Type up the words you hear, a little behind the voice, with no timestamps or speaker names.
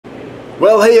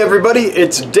Well, hey everybody,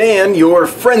 it's Dan, your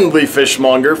friendly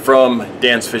fishmonger from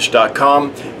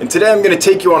dansfish.com, and today I'm going to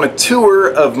take you on a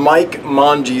tour of Mike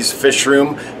Monje's fish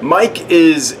room. Mike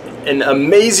is an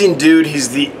amazing dude. He's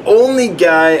the only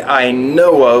guy I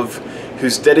know of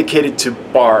who's dedicated to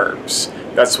barbs.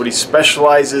 That's what he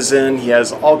specializes in. He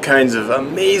has all kinds of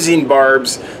amazing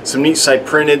barbs, some neat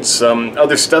cyprinids, some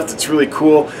other stuff that's really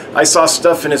cool. I saw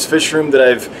stuff in his fish room that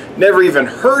I've never even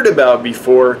heard about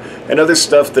before, and other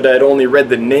stuff that I'd only read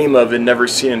the name of and never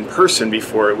seen in person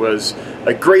before. It was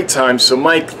a great time. So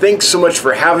Mike, thanks so much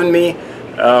for having me.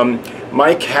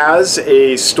 Mike has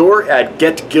a store at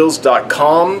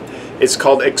getgills.com. It's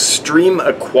called Extreme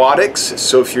Aquatix.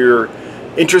 So if you're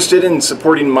interested in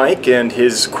supporting Mike and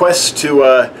his quest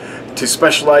to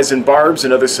specialize in barbs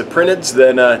and other cyprinids,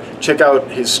 then check out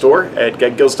his store at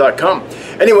getgills.com.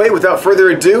 Anyway, without further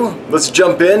ado, let's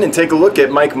jump in and take a look at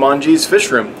Mike Monje's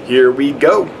fish room. Here we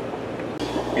go.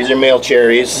 These are male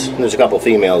cherries. There's a couple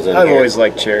females in here. I've always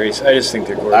liked cherries. I just think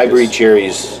they're gorgeous. I breed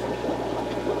cherries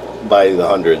by the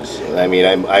hundreds. I mean,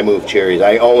 I move cherries.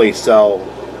 I only sell.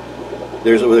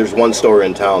 There's one store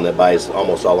in town that buys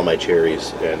almost all of my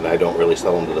cherries, and I don't really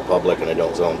sell them to the public, and I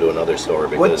don't sell them to another store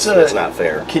because it's not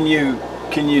fair. Can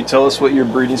you tell us what your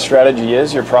breeding strategy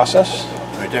is, your process?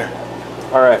 Right there.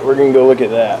 All right, we're gonna go look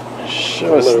at that.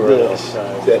 Show us this.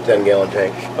 That 10-gallon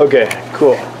tank. Okay,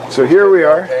 cool. So here we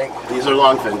are. These are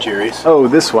longfin cherries. Oh,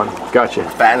 this one. Gotcha.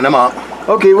 Fatten them up.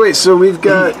 Okay, wait. So we've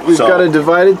got a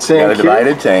divided tank. Got a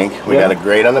divided tank. We got a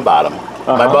grate on the bottom.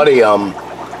 My buddy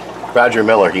Roger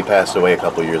Miller, he passed away a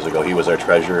couple years ago. He was our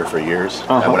treasurer for years,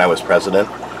 and when I was president,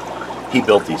 he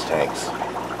built these tanks.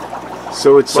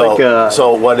 So it's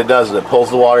so what it does is it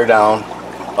pulls the water down,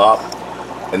 up,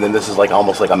 and then this is like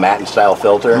almost like a matin style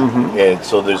filter, and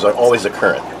so there's always a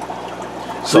current.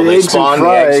 So they spawn, the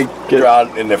eggs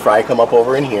drown, and the fry come up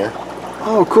over in here.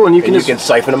 Oh, cool! And you can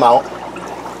siphon them out.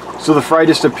 So the fry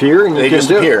just appear, and they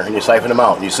just appear, and you siphon them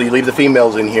out. So you leave the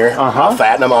females in here. I'll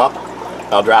fatten them up.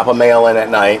 I'll drop a male in at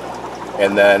night,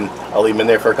 and then I'll leave them in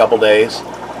there for a couple days,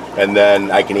 and then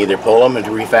I can either pull them and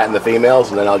refatten the females,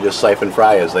 and then I'll just siphon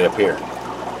fry as they appear.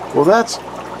 Well, that's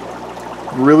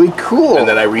really cool. And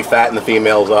then I refatten the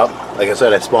females up. Like I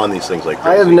said, I spawn these things like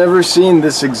crazy. I have never seen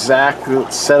this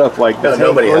exact setup like this. No,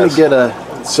 nobody has.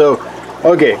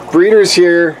 Okay, breeders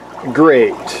here,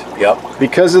 great. Yep.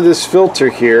 Because of this filter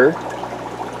here,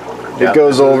 it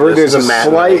goes over. There's a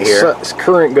slight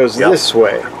current goes this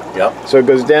way. Yep. So it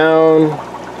goes down,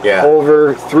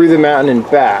 over, through the mountain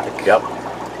and back. Yep.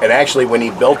 And actually, when he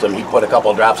built them, he put a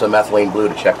couple drops of methylene blue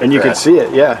to check the And you can see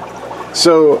it, yeah.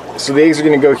 So the eggs are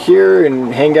going to go here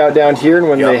and hang out down here, and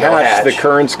when they hatch, the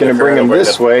current's going to bring them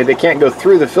this way. They can't go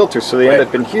through the filter, so they end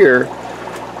up in here,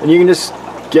 and you can just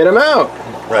get them out.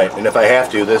 Right, and if I have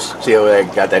to, see how I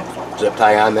got that zip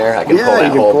tie on there? I can pull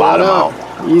that whole bottom out.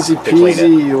 Easy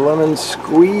peasy, lemon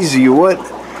squeezy.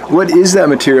 What is that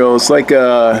material? It's like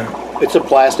a... It's a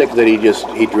plastic that he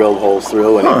drilled holes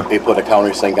through, and he put a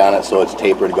countersink on it so it's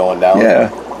tapered going down. Yeah.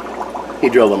 He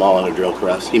drilled them all in a drill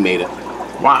press. He made it.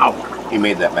 Wow. He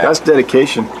made that map. That's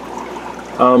dedication.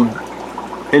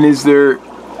 And is there,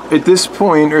 at this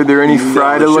point, are there any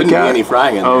fry to look at? There shouldn't be any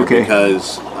frying in there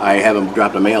because I haven't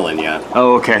dropped a male in yet.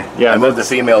 Oh, okay. Yeah. I moved the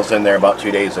females in there about 2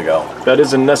 days ago. That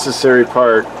is a necessary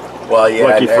part. Well, yeah.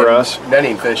 Lucky for us.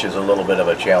 Netting fish is a little bit of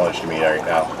a challenge to me right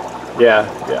now. Yeah,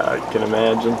 I can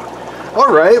imagine. All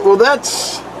right, well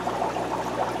that's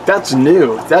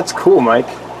new. That's cool, Mike.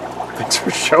 Thanks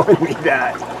for showing me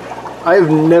that. I've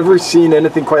never seen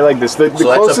anything quite like this. The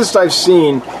closest I've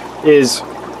seen is...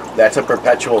 That's a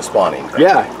perpetual spawning thing.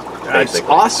 Yeah, that's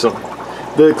awesome.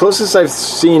 The closest I've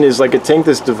seen is like a tank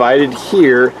that's divided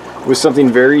here with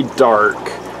something very dark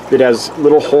that has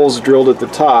little holes drilled at the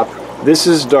top. This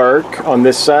is dark on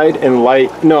this side and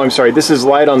light... No, I'm sorry. This is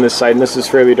light on this side and this is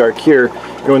fairly dark here.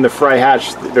 And when the fry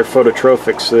hatch, they're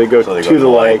phototrophic, so they go to the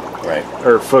light. Right.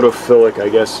 Or photophilic, I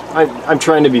guess. I'm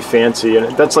trying to be fancy,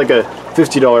 and that's like a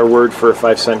 $50 word for a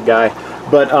 5-cent guy.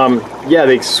 But yeah,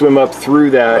 they swim up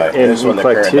through that and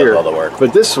collect here. All the work.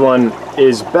 But this one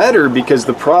is better because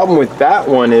the problem with that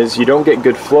one is you don't get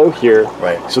good flow here.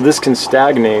 Right. So this can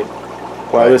stagnate.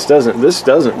 Wow, this doesn't.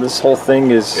 This whole thing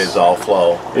is all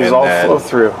flow. Is all flow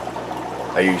through.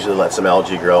 I usually let some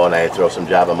algae grow, and I throw some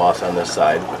Java moss on this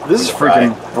side. This is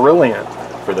freaking brilliant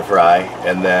for the fry.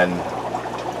 And then,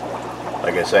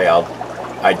 like I say,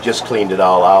 I just cleaned it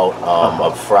all out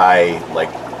of fry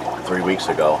like 3 weeks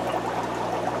ago.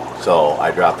 So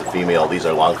I dropped the female. These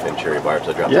are longfin cherry barbs.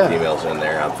 I dropped the females in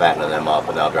there. I'm fattening them up,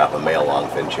 and I'll drop a male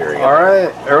longfin cherry. All right,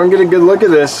 everyone, get a good look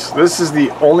at this. This is the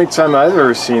only time I've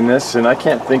ever seen this, and I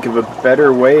can't think of a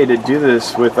better way to do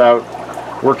this without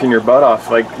working your butt off.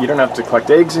 Like, you don't have to collect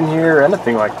eggs in here or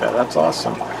anything like that. That's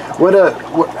awesome.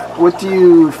 What do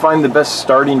you find the best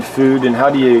starting food, and how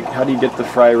do you get the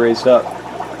fry raised up?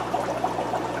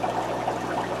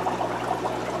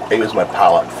 I use my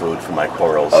polyp food for my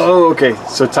corals. Oh, okay.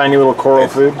 So tiny little coral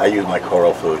food? I use my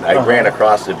coral food. I ran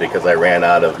across it because I ran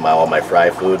out of all my fry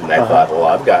food, and I thought, well,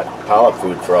 I've got polyp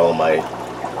food for all of my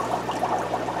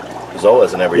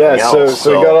zoas and everything else.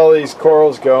 So we got all these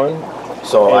corals going.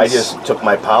 So I just took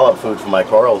my polyp food from my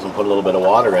corals and put a little bit of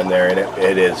water in there, and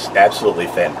it is absolutely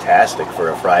fantastic for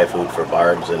a fry food for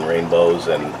barbs and rainbows,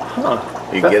 and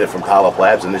you can get it from Polyp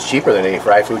Labs, and it's cheaper than any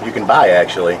fry food you can buy,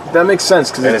 actually. That makes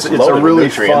sense, because it's a really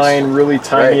fine, really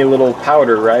tiny little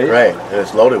powder, right? Right, and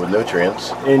it's loaded with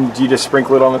nutrients. And do you just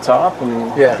sprinkle it on the top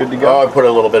and good to go? Oh, I put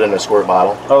a little bit in a squirt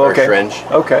bottle or a syringe.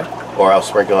 Okay. Or I'll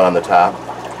sprinkle it on the top.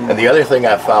 And the other thing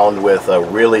I found with a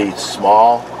really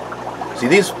small, see,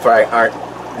 these fry aren't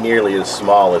nearly as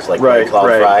small as like white cloud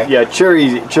fry. Yeah,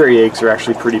 cherry eggs are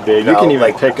actually pretty big. You can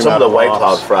even pick them some out of the white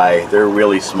cloud fry, they're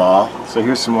really small. So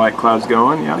here's some white clouds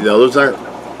going, yeah. No, those aren't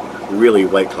really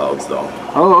white clouds though.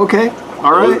 Oh, okay.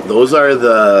 All right. Those are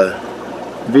the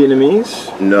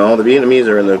Vietnamese? No, the Vietnamese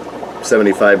are in the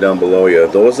 75 down below you.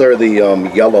 Those are the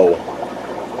yellow.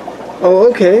 Oh,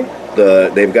 okay.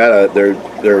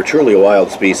 They're truly a wild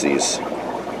species.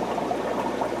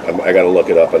 I gotta look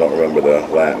it up. I don't remember the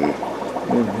Latin.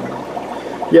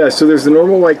 Yeah, so there's the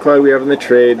normal white cloud we have in the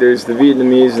trade, there's the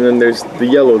Vietnamese, and then there's the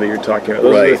yellow that you're talking about.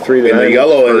 Those are the three that the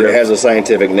yellow has a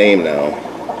scientific name now.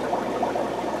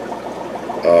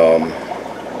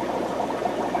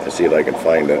 Let's see if I can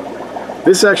find it.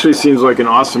 This actually seems like an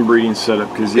awesome breeding setup,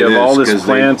 because you have all this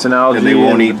plants and algae, and they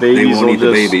won't eat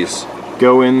the babies.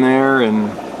 Go in there and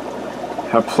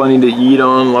have plenty to eat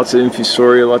on, lots of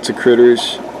infusoria, lots of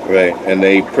critters. Right, and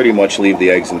they pretty much leave the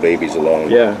eggs and babies alone.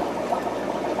 Yeah.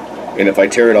 And if I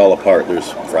tear it all apart, there's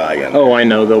fry in there. Oh, I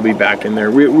know, they'll be back in there.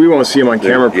 We won't see them on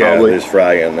camera, probably. Yeah, there's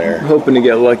fry in there. I'm hoping to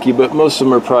get lucky, but most of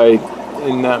them are probably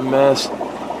in that mess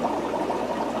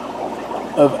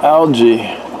of algae,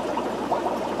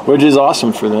 which is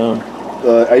awesome for them.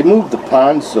 I moved the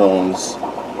pond zones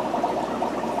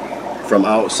from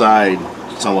outside,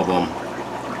 some of them,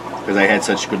 because I had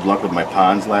such good luck with my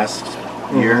ponds last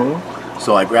year.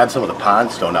 So I grabbed some of the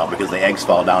pond stone out because the eggs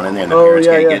fall down in there and the parrots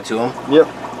can't get to them. Yep.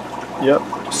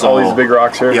 So, all these big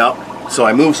rocks here. Yep. So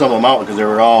I moved some of them out because they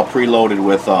were all preloaded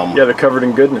with... yeah, they're covered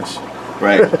in goodness.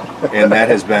 Right. And that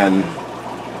has been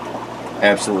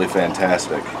absolutely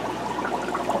fantastic.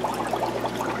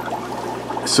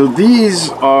 So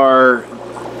these are...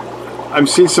 I'm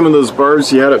seeing some of those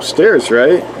barbs you had upstairs,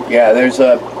 right? Yeah, there's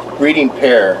a breeding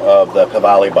pair of the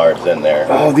Cavalli barbs in there.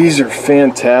 Oh, these are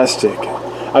fantastic.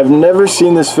 I've never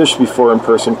seen this fish before in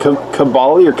person.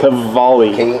 Cavalli or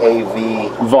Cavalli? K-A-V.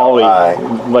 Volley.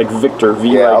 Like Victor.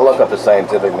 Yeah, I'll look up the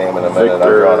scientific name in a minute.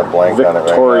 Victor, I'm drawing a blank on it right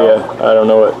Victoria. now. I don't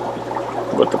know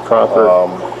what the proper...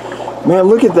 Man,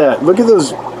 look at that. Look at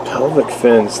those pelvic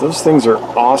fins. Those things are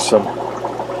awesome.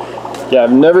 Yeah,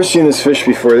 I've never seen this fish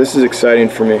before. This is exciting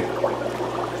for me.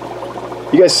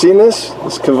 You guys seen this?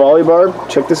 This Cavalli barb?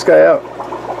 Check this guy out.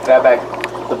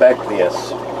 The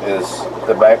Becnius is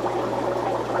the back...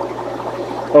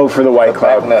 Oh, for the white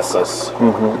cloud. Becnesis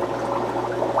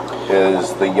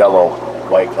is the yellow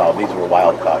white cloud. These were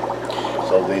wild caught.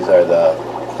 So these are the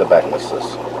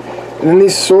Becnesis. And then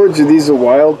these swords, are these a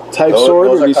wild type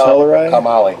sword, or these Hellerai?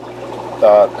 Kalmani.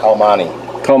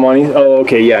 Kalmani? Oh,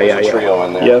 okay, yeah. There's a trio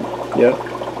in there. Yep. You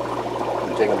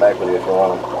can take them back with you if you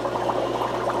want them.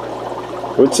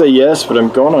 I would say yes, but I'm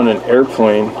going on an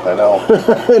airplane. I know.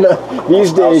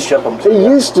 These days, ship them to they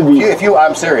used to be.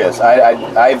 I'm serious.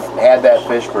 I've had that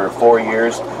fish for 4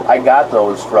 years. I got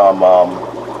those from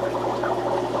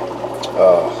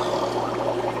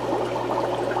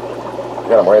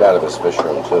got them right out of his fish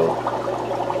room too.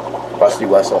 Rusty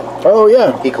Wessel. Oh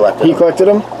yeah. He collected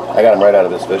them. I got them right out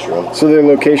of his fish room. So they're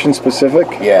location specific?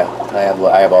 Yeah, I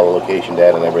have all the location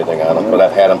data and everything on them. But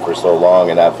I've had them for so long,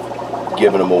 and I've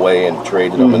given them away and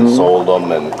traded them and sold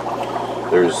them, and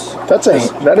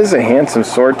that is a handsome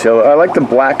swordtail. I like the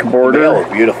black border. The male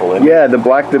is beautiful, isn't it? The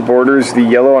black that borders the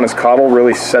yellow on his caudal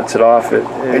really sets it off.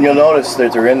 And you'll notice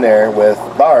that they're in there with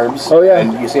barbs. Oh yeah.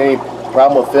 And you see any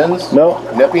problem with fins? No.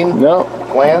 Nipping? No.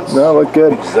 Plants? No, look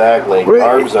good. Exactly.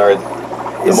 Barbs are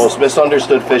the most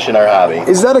misunderstood fish in our hobby.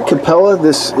 Is that a Capella?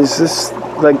 Is this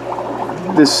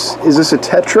a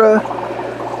tetra?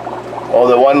 Oh,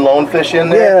 the one lone fish in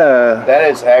there? Yeah. That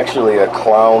is actually a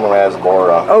clown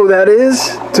rasbora. Oh, that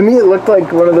is? To me, it looked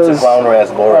like one of those... It's a clown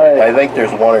rasbora. I think there's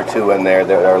 1 or 2 in there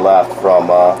that are left from...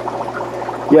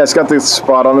 Yeah, it's got the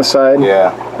spot on the side.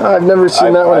 Yeah. Oh, I've never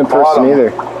seen that one in person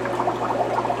either.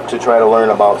 to try to learn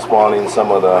about spawning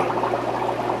some of the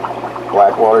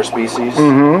blackwater species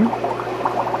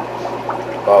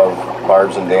of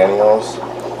barbs and danios,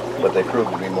 but they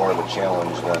proved to be more of a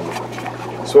challenge than.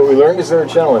 So what we learned is they're a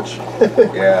challenge.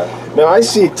 Yeah. Now I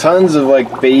see tons of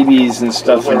like babies and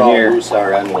stuff Those in are all here. blue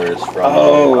star endlers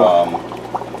from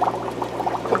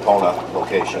Capona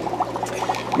location.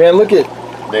 Man, look at.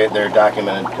 They're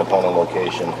documented Capona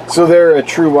location. So they're a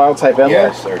true wild type endler?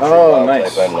 Yes, they're a true wild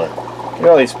type endler. Look at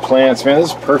all these plants, man. This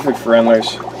is perfect for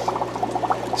endlers.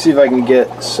 See if I can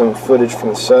get some footage from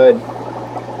the side.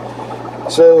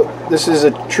 So this is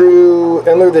a true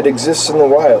endler that exists in the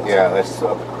wild. Yeah, that's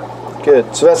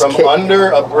good. So that's from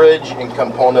under a bridge in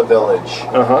Capona Village.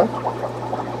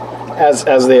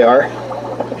 As they are.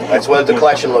 That's what the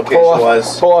collection location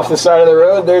was. Pull off the side of the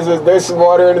road. There's some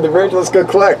water under the bridge. Let's go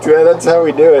collect. Yeah, that's how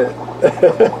we do it.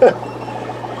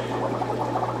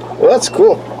 Well, that's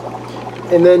cool.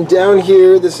 And then down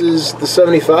here, this is the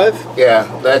 75. Yeah,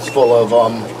 that's full of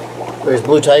there's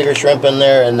blue tiger shrimp in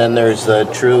there, and then there's the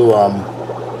true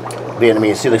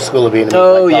Vietnamese. See the school of Vietnamese?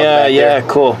 Oh yeah, yeah,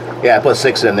 cool. Yeah, I put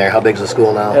 6 in there. How big's the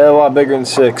school now? Yeah, a lot bigger than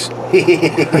 6.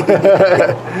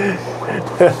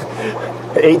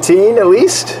 18 at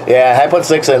least? Yeah, I put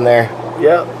 6 in there.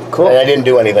 Yeah, cool. And I didn't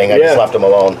do anything. I just left them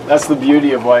alone. That's the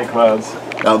beauty of white clouds.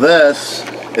 Now this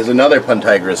is another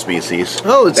Puntigrus species.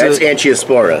 Oh, it's that's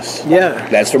Anchiasporus. Yeah.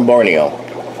 That's from Borneo.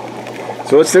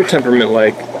 So what's their temperament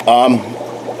like?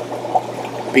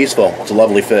 Peaceful. It's a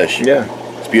lovely fish. Yeah.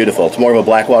 It's beautiful. It's more of a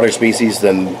blackwater species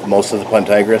than most of the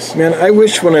Puntigrus. Man, I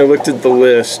wish when I looked at the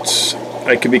lists,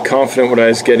 I could be confident what I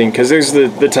was getting, because there's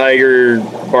the tiger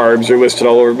barbs are listed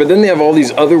all over, but then they have all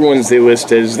these other ones they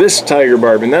list as this tiger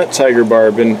barb and that tiger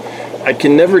barb, and I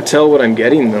can never tell what I'm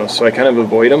getting though, so I kind of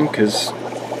avoid them because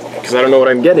I don't know what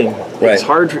I'm getting. Right. It's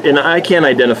hard, and I can't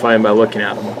identify them by looking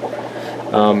at them.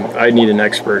 I need an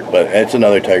expert. But it's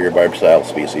another tiger barb style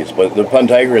species. But the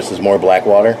Puntigrus is more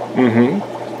blackwater,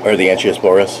 or the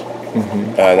Anchiasporus.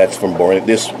 That's from Borneo.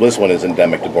 This one is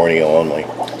endemic to Borneo only.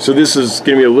 So this is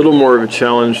going to be a little more of a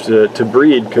challenge to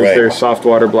breed, because they're soft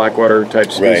water, blackwater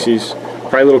type species.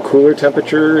 Probably a little cooler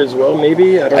temperature as well,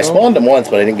 maybe. I don't know. I spawned them once,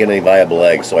 but I didn't get any viable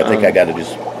eggs, so I think I got to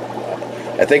just.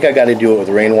 I think I got to do it with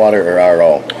rainwater or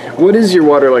RO. What is your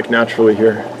water like naturally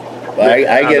here?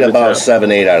 I get about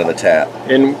 7-8 out of the tap.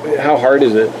 And how hard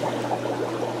is it? Do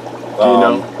you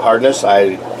know? Hardness,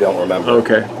 I don't remember.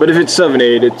 Okay, but if it's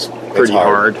 7-8, it's pretty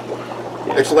hard.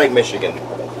 It's Lake Michigan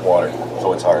water,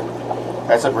 so it's hard.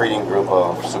 That's a breeding group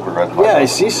of super red. Yeah, I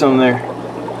see some there.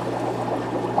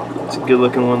 It's a good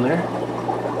looking one there.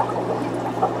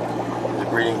 There's a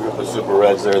breeding group of super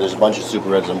reds there. There's a bunch of super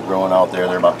reds growing out there.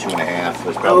 They're about 2.5.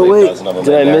 There's probably a dozen of them.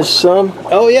 Did I miss some?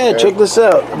 Oh yeah, check this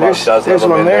out. There's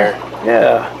one there.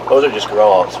 Yeah. Those are just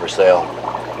grow outs for sale.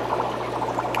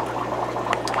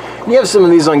 You have some of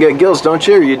these on Get Gills, don't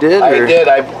you? Or you did? I did.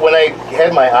 When I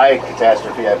had my eye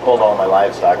catastrophe, I pulled all my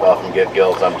livestock off and Get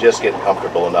Gills. I'm just getting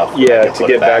comfortable enough. Yeah, to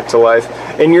get back to life.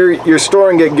 And your store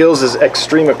on Get Gills is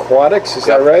Extreme Aquatix, is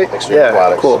that right? Extreme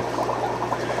Aquatics. Cool.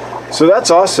 So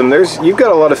that's awesome. You've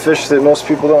got a lot of fish that most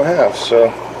people don't have, so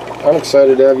I'm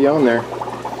excited to have you on there.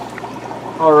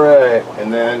 All right.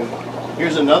 And then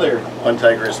here's another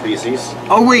Puntigrus species.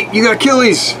 Oh wait, you got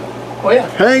Achilles. Oh yeah.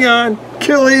 Hang on.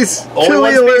 Achilles. Only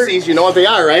one species. You know what they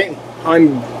are, right?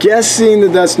 I'm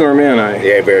guessing that's Normani.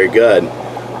 Yeah, very good.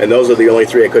 And those are the only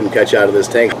 3 I couldn't catch out of this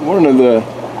tank. One of the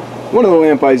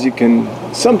lamp eyes you can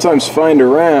sometimes find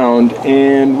around,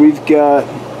 and we've got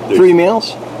 3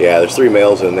 males. Yeah, there's 3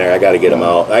 males in there. I got to get them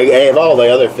out. I have all the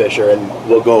other fish, and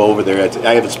we'll go over there.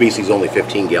 I have a species only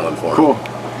 15-gallon form. Cool.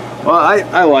 Well,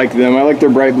 I like them. I like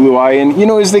their bright blue eye, and you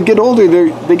know, as they get older,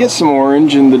 they get some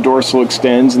orange, and the dorsal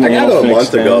extends. And I got them a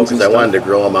month ago because I wanted to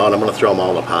grow them out. I'm going to throw them all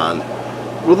in the pond.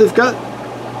 Well,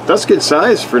 that's good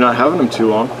size for not having them too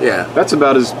long. Yeah, that's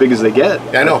about as big as they get.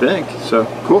 I know. I think so.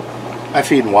 Cool. I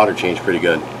feed and water change pretty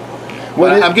good.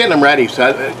 Well, I'm getting them ready.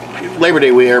 So Labor Day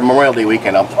or Memorial Day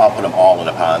weekend, I'll put them all in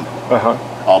a pond.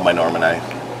 All my Normani.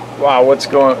 Wow, what's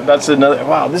going? That's another.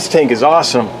 Wow, this tank is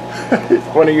awesome.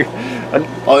 One of your.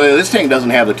 Oh, this tank doesn't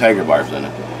have the tiger barbs in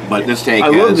it, but this tank. I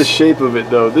love the shape of it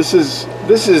though. This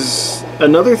is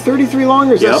another 33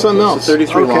 long, or is that something else? It's a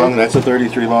 33 long. That's a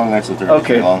 33 long. That's a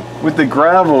 33 long. With the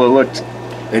gravel, it looked.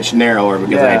 It's narrower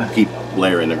because I keep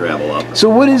layering the gravel up. So,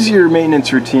 what is your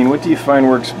maintenance routine? What do you find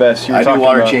works best? I do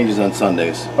water changes on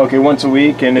Sundays. Okay, once a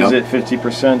week, and is it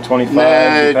 50%,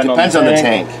 25%? It depends on the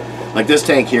tank. Like this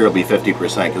tank here will be 50%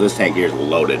 because this tank here is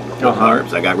loaded with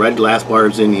barbs. I got red glass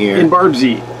barbs in here. And barbs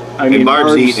eat.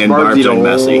 Barbs eat are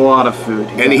messy. A lot of food.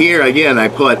 Yeah. And here again, I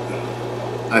put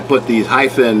these high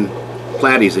fin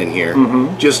platies in here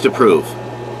just to prove.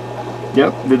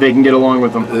 Yep, that they can get along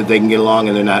with them. That they can get along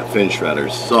and they're not fin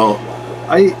shredders. So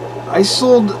I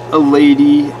sold a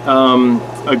lady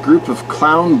a group of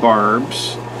clown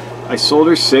barbs. I sold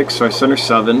her 6, so I sent her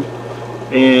 7.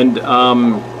 And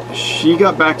she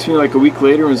got back to me like a week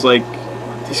later and was like,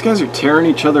 these guys are tearing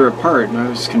each other apart. And I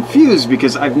was confused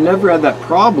because I've never had that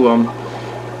problem.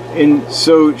 And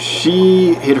so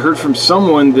she had heard from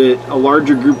someone that a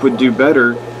larger group would do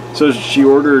better. So she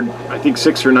ordered, I think,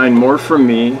 6 or 9 more from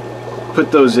me,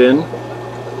 put those in,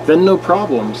 then no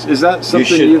problems. Is that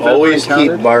something you've ever encountered? You should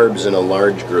always keep barbs in a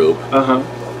large group.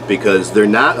 Because they're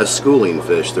not a schooling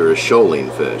fish, they're a shoaling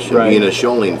fish. And being a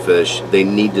shoaling fish, they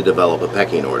need to develop a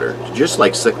pecking order. Just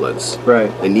like cichlids.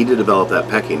 Right. They need to develop that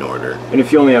pecking order. And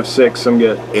if you only have 6, I'm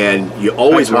good. And you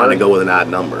always want to go with an odd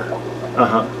number.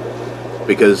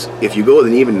 Because if you go with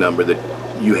an even number,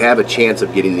 you have a chance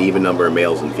of getting the even number of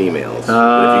males and females.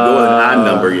 But if you go with an odd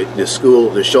number,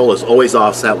 the shoal is always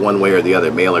offset one way or the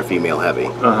other, male or female heavy.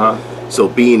 So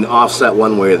being offset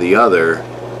one way or the other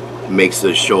makes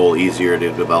the shoal easier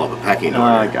to develop a pecking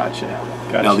order. Gotcha.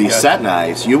 Now these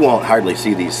setnais, you won't hardly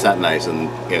see these setnais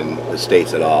in the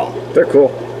States at all. They're cool.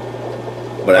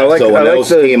 But I like the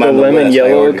lemon list,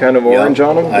 yellow kind of orange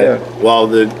on them. Well,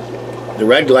 the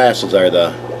red glasses are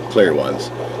the clear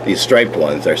ones. These striped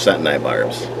ones are setnai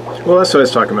barbs. Well, that's what I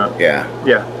was talking about. Yeah.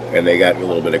 And they got a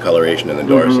little bit of coloration in the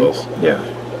dorsals.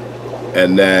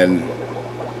 And then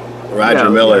Roger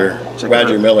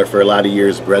Miller for a lot of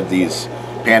years bred these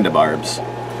panda barbs.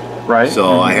 Right.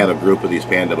 So I have a group of these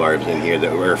panda barbs in here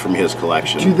that were from his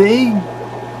collection. Do they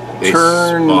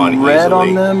turn red easily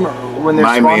on them when they're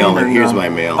spawning? My male, here's my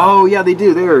male. Oh yeah, they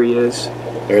do. There he is.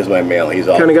 There's my male. He's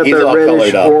all kind of got that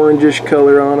reddish, orangish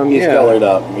color on him. He's colored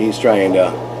up. He's trying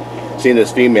to. See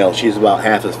this female? She's about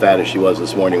half as fat as she was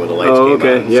this morning when the lights came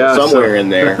on. Yeah. So somewhere in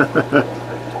there,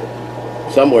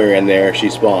 somewhere in there, she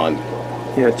spawned.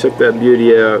 Yeah, I took that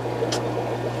beauty out.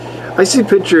 I see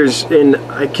pictures and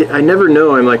I never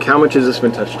know. I'm like, how much has this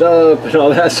been touched up and all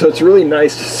that. So it's really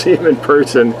nice to see them in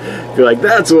person. You're like,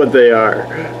 that's what they are.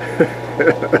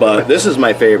 But this is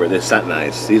my favorite. This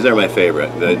setnais. These are my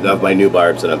favorite of my new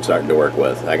barbs that I'm starting to work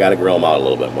with. I got to grow them out a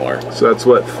little bit more. So that's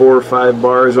what, 4 or 5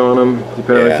 bars on them,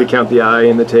 depending on if you count the eye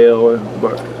and the tail.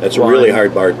 That's a really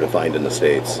hard barb to find in the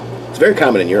States. It's very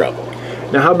common in Europe.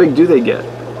 Now, how big do they get?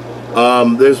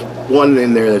 There's one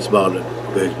in there that's about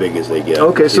as big as they get.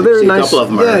 Okay, so they're nice. A couple of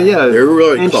them are. Yeah. They're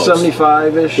really inch close.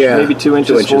 75-ish, maybe 2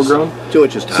 inches full grown. 2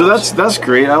 inches tops. So that's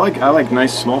great. I like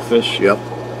nice small fish. Yep.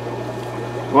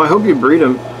 Well, I hope you breed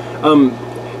them.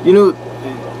 You know,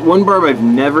 one barb I've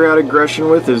never had aggression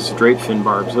with is drapefin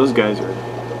barbs. Those guys are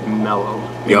mellow.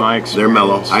 In my experience. They're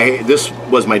mellow. This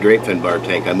was my drapefin barb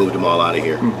tank. I moved them all out of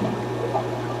here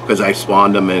because I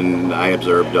spawned them and I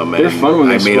observed them. They're fun when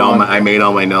they spawn. I made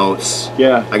all my notes.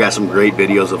 Yeah. I got some great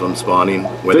videos of them spawning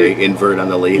where they invert on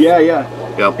the leaf. Yeah.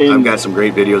 Yep. I've got some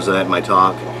great videos of that in my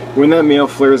talk. When that male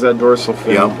flares that dorsal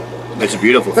fin. Yep. It's a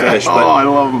beautiful fish. But I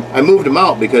love them. I moved them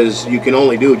out because you can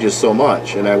only do just so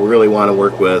much, and I really want to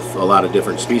work with a lot of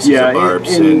different species of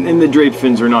barbs. And the drape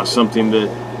fins are not something that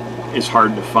is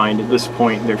hard to find at this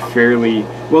point. They're fairly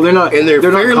they're not, and they're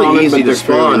fairly not common, easy to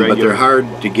spawn, but they're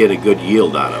hard to get a good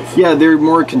yield out of. Yeah, they're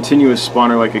more continuous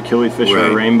spawner, like a killifish or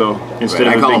a rainbow, instead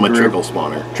of I call them a group. trickle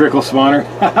spawner. Trickle spawner.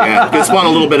 Yeah, they spawn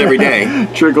a little bit every day.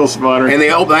 Trickle spawner. And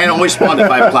I always spawned at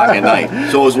 5 o'clock at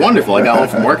night, so it was wonderful. I got home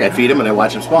from work, I'd feed them, and I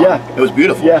watch them spawn. Yeah, it was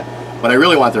beautiful. Yeah, but I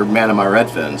really want their Manama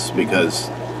red fins because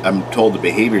I'm told the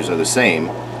behaviors are the same.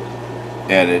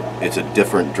 And it's a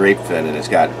different drape fin, and it's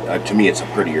got, to me, it's a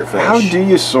prettier fish. How do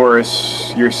you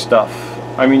source your stuff?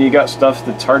 I mean, you got stuff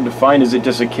that's hard to find. Is it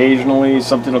just occasionally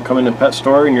something will come in the pet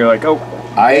store, and you're like, oh?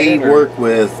 I work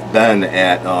with Ben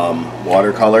at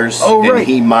Watercolors, and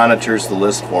he monitors the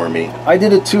list for me. I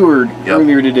did a tour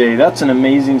earlier today. That's an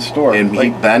amazing store. And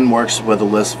Ben works with a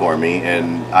list for me,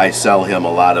 and I sell him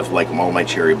a lot of all my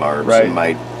cherry barbs and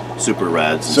my super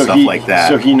reds and stuff like that.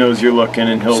 So he knows you're looking,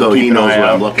 and he'll so keep he an knows eye what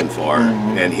out. I'm looking for,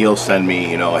 and he'll send me,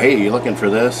 hey, you looking for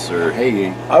this, or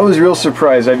hey. I was real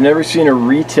surprised. I've never seen a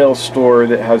retail store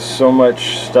that has so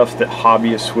much stuff that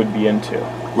hobbyists would be into.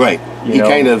 Right. He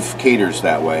kind of caters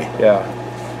that way.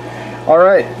 Yeah. All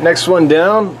right, next one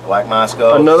down. Black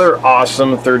Moscow. Another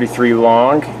awesome 33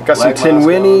 long. Got some tin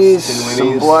winnies,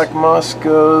 some black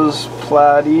Moscows,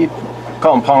 platy.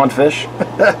 Call them pond fish.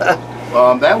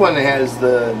 That one has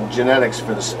the genetics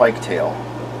for the spike tail.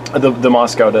 The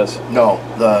Moscow does? No,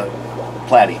 the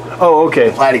platy. Oh, okay.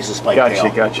 The platy's the spike tail.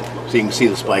 Gotcha. So you can see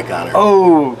the spike on her.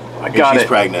 Oh, I got it. She's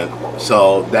pregnant.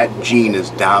 So that gene is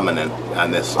dominant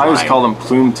on this line. I always call them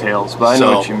plume tails, but I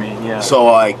know what you mean, yeah. So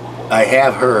I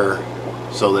have her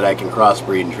so that I can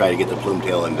crossbreed and try to get the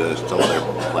plume-tail into some other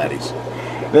platies.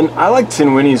 Then I like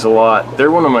Tinwinnies a lot.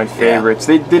 They're one of my favorites.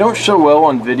 They don't show well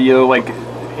on video, like,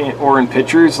 or in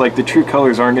pictures. Like, the true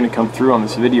colors aren't going to come through on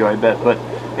this video, I bet. But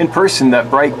in person, that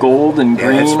bright gold and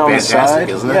green on the side,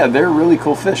 isn't it? yeah, they're really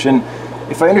cool fish. And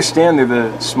if I understand, they're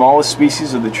the smallest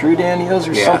species of the true Danios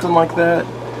or something like that.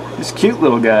 Just cute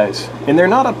little guys, and they're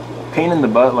not a pain in the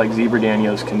butt like zebra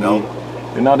Danios can be.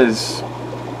 They're not as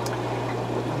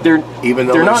even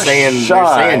though they're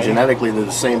saying genetically they're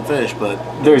the same fish,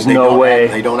 but there's no way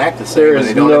they don't act the same.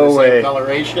 They don't have the same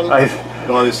coloration. They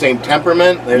don't have the same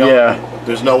temperament. They don't.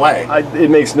 There's no way.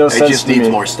 It makes no sense. It just needs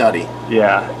more study.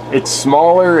 Yeah, it's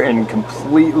smaller and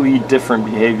completely different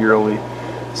behaviorally.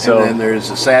 So and then there's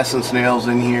assassin snails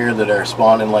in here that are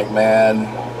spawning like mad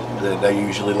that I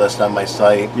usually list on my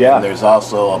site. Yeah. And there's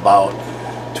also about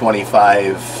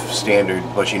 25 standard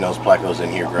bushy nose plecos in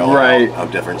here growing out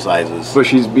of different sizes.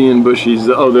 Bushies being bushies.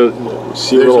 Oh,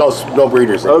 there's no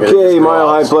breeders. Okay, mile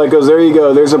high plecos. There you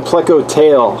go. There's a pleco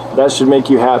tail. That should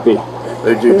make you happy.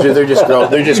 They're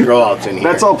just grow outs in here.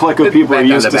 That's all pleco people are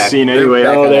used to seeing anyway.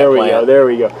 Oh, there we go. There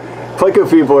we go. Pleco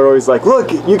people are always like,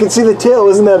 look, you can see the tail.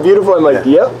 Isn't that beautiful? I'm like,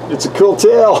 yep, it's a cool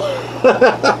tail.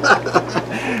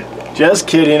 Just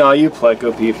kidding, all you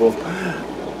pleco people.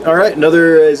 All right,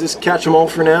 another, is this catch 'em all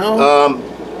for now?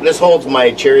 This holds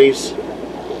my cherries.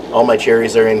 All my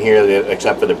cherries are in here,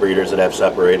 except for the breeders that I've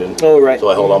separated. Oh, right. So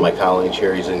I hold all my colony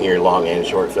cherries in here, long and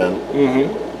short fin.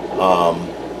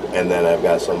 And then I've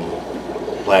got some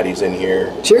platies in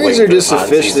here. Cherries are just a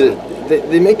fish that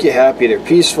they make you happy. They're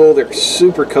peaceful. They're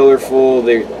super colorful.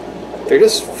 They're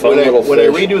just fun little fish. When I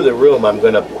redo the room, I'm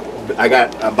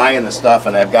buying the stuff,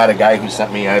 and I've got a guy who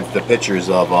sent me the pictures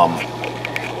of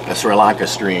a Sri Lanka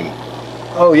stream.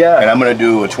 Oh yeah. And I'm going to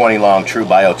do a 20 long true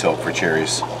biotope for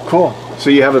cherries. Cool. So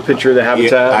you have a picture of the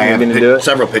habitat? I have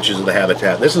several pictures of the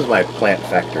habitat. This is my plant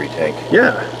factory tank.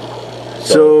 Yeah.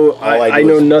 So I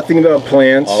know nothing about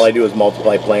plants. All I do is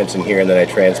multiply plants in here, and then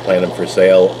I transplant them for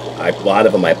sale. A lot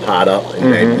of them I pot up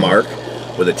and I mark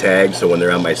with a tag, so when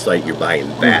they're on my site, you're buying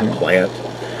that plant.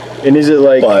 And is it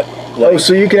like... oh,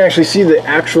 so you can actually see the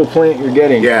actual plant you're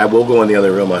getting? Yeah, we'll go in the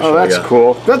other room. I'll show you. That's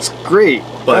cool. That's great.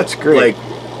 That's great.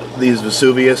 Like these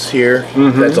Vesuvius here,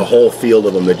 that's a whole field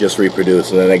of them that just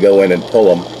reproduce, and then I go in and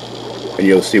pull them, and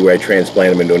you'll see where I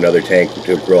transplant them into another tank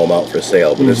to grow them out for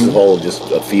sale. But this is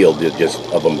just a field just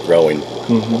of them growing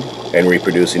and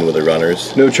reproducing with the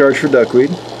runners. No charge for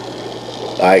duckweed?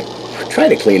 I try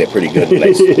to clean it pretty good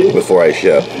before I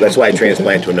ship. That's why I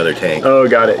transplant to another tank. Oh,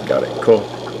 got it. Cool.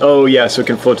 Oh yeah, so it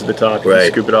can float to the top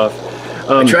and scoop it off.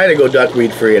 I try to go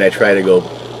duckweed free, and I try to go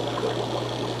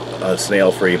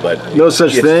snail free, but no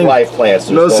such thing. Live plants.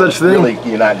 No such thing. Really,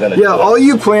 you're not gonna. Yeah, all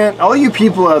you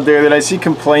people out there that I see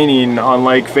complaining on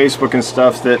like Facebook and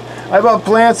stuff that I bought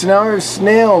plants and now there's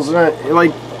snails. And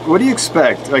like, what do you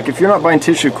expect? Like, if you're not buying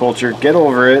tissue culture, get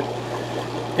over it.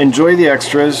 Enjoy the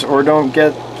extras, or don't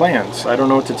get plants. I don't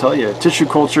know what to tell you. Tissue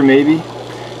culture maybe.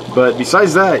 But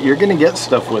besides that, you're going to get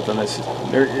stuff with them.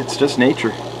 It's just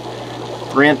nature.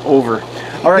 Rant over.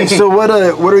 All right, so what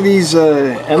are these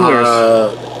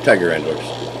endlers? Tiger endlers.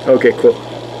 Okay, cool.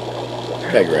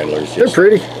 Tiger endlers. They're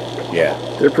pretty. Yeah.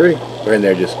 They're pretty. They're in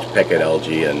there just to peck at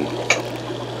algae and...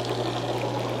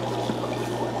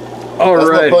 All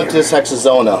right. Let's put this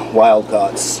Hexazona wild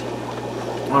caughts.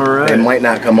 All right. They might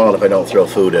not come out if I don't throw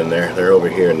food in there. They're over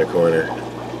here in the corner.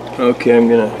 Okay, I'm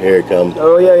gonna... Here it comes.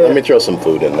 Oh, yeah. Let me throw some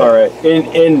food in there. All right.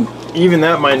 And even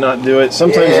that might not do it.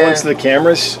 Sometimes once the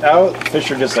camera's out, fish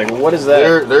are just like, what is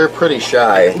that? They're pretty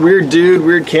shy. Weird dude,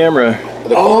 weird camera.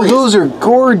 Oh, those are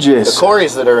gorgeous. The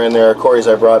cories that are in there are cories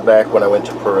I brought back when I went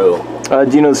to Peru.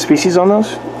 Do you know the species on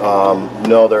those?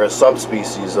 No, they're a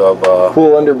subspecies of...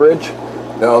 Pool under bridge?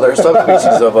 No, they're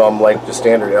subspecies of like the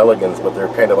standard elegans, but they're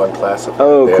kind of unclassified.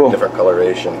 Oh, they cool. have different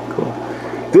coloration. Cool.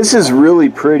 This is really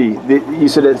pretty. You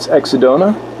said it's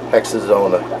Exodona?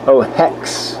 Hexazona. Oh,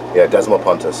 Hex. Yeah,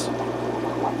 Desmopuntus.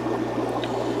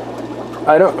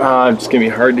 I don't... it's going to be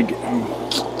hard to get...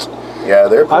 Yeah,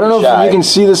 they're pretty I don't know shy. if you can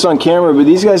see this on camera, but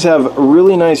these guys have a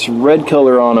really nice red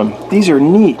color on them. These are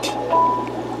neat.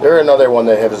 They're another one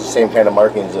that has the same kind of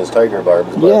markings as tiger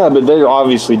barbs. Yeah, but they're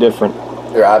obviously different.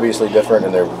 They're obviously different,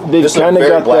 and They've kind of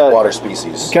got black water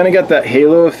species. Kind of got that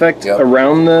halo effect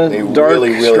around the dark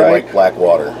really stripe. like black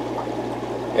water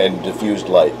and diffused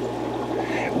light.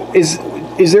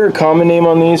 Is there a common name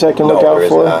on these I can look out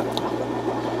for? No, there is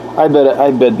not.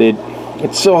 I bet they'd...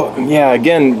 It's so... Yeah,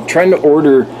 again, trying to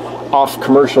order off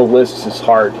commercial lists is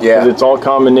hard. Yeah. Because it's all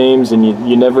common names, and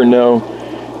you never know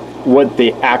what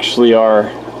they actually are.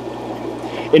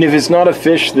 And if it's not a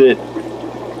fish that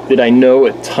I know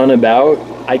a ton about,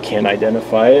 I can't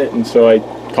identify it, and so I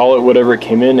call it whatever it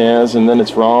came in as, and then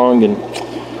it's wrong, and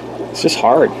it's just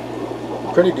hard.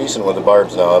 Pretty decent with the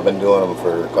barbs now. I've been doing them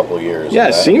for a couple of years. Yeah,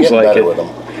 it seems like better it. with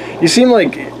them. You seem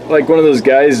like one of those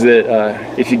guys that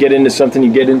if you get into something,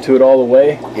 you get into it all the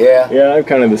way. Yeah. Yeah, I'm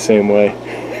kind of the same way.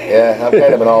 Yeah, I'm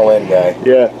kind of an all-in guy.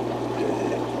 Yeah.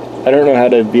 I don't know how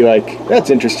to be like, that's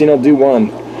interesting, I'll do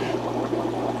one.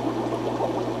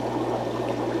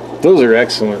 Those are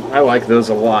excellent. I like those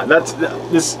a lot. That's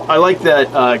this. I like that.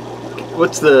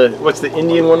 What's the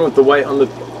Indian one with the white on the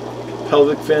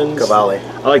pelvic fins? Cavalli.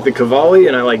 I like the Cavalli,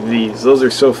 and I like these. Those are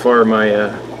so far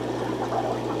my.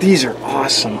 These are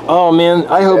awesome. Oh man,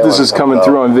 I hope this is coming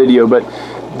through on video, but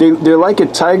they're like a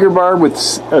tiger barb with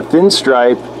a thin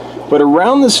stripe, but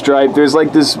around the stripe there's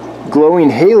like this glowing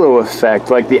halo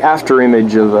effect, like the after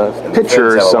image of a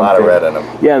picture or something. A lot of red in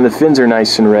them. Yeah, and the fins are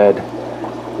nice and red.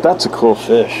 That's a cool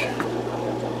fish.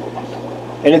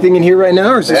 Anything in here right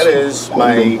now, or is this? That is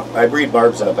my. I breed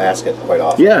barbs in a basket quite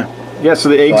often. Yeah, yeah. So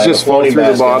the eggs just fall through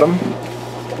the bottom.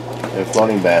 A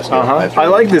floating basket. I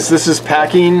like this. This is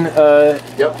packing.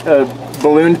 Yep.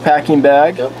 Ballooned packing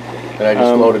bag. Yep. And I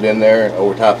just load it in there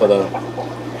over top of the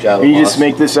Java You just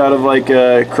make this out of like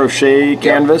a crochet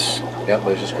canvas. Yep,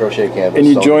 it's just crochet canvas. And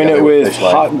you join it with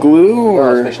hot glue,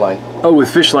 or fish line. Oh,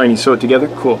 with fish line, you sew it together.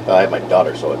 Cool. I had my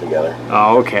daughter sew it together.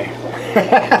 Oh, okay.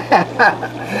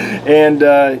 And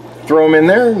throw them in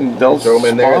there, and they'll throw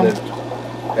them in there, spawn. and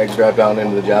then eggs drop down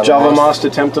into the Java moss to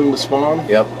tempt them to spawn.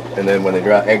 Yep. And then when the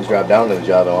eggs drop down to the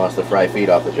Java moss, the fry feed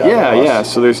off the Java moss. Yeah.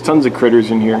 So there's tons of critters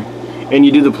in here, and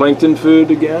you do the plankton food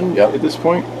again. Yep. At this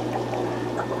point.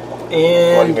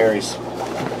 And Bloody Marys.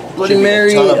 Bloody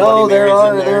Mary. Oh, there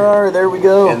are. There we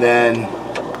go. And then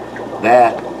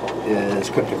that is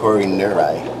Cryptocorin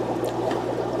neri.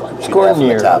 Scoring from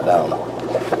the top down.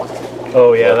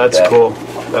 Oh yeah, that's cool.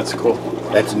 That's cool.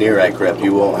 That's neri crypt.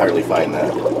 You won't hardly find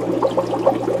that.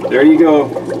 There you go,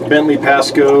 Bentley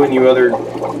Pasco and you other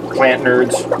plant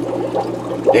nerds.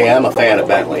 Yeah, I'm a fan of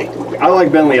Bentley. I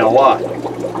like Bentley a lot.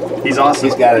 He's awesome.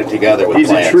 He's got it together with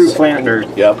plants. He's a true plant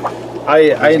nerd. Yep.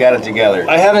 He's got it together.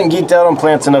 I haven't geeked out on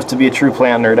plants enough to be a true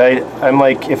plant nerd. I'm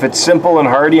like, if it's simple and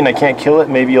hardy and I can't kill it,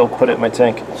 maybe I'll put it in my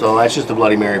tank. So that's just a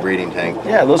Bloody Mary breeding tank.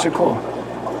 Yeah, those are cool.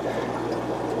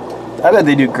 I bet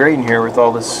they do great in here with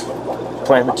all this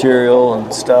plant material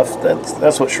and stuff.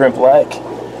 That's what shrimp like.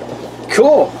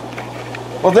 Cool.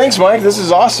 Well, thanks, Mike. This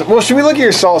is awesome. Well, should we look at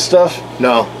your salt stuff?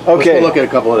 No. Okay. Let's look at a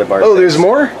couple other bars. Oh, there's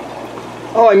more?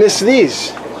 Oh, I missed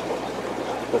these.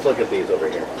 Let's look at these over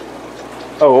here.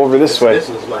 Oh, over this way. This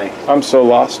is my... I'm so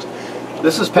lost.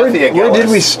 This is Pethia Gallus. Where did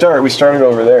we start? We started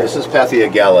over there. This is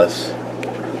Pethia Gallus.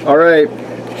 All right.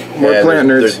 More plant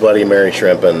nerds. There's Bloody Mary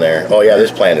shrimp in there. Oh, yeah, this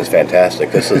plant is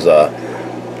fantastic. This is a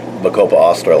Bacopa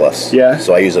australis. Yeah.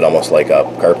 So I use it almost like a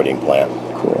carpeting plant.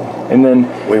 Cool. And then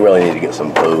we really need to get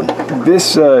some food.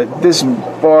 This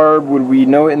barb, would we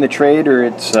know it in the trade, or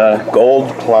it's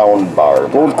gold clown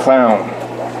barb? Gold clown.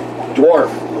 Dwarf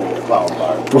gold clown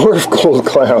barb. Dwarf gold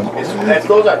clown.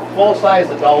 Those are full-size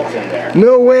adults in there.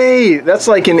 No way! That's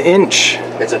like an inch.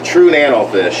 It's a true nano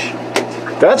fish.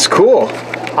 That's cool.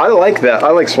 I like that. I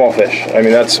like small fish. I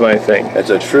mean, that's my thing. It's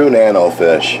a true nano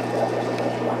fish.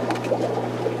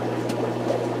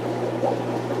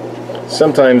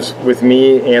 Sometimes with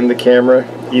me and the camera,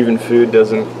 even food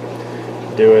doesn't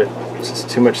do it. It's just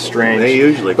too much strain. They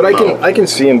usually but I can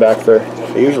see them back there.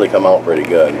 They usually come out pretty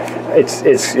good.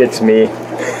 It's me.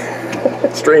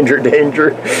 Stranger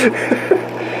danger.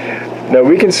 No,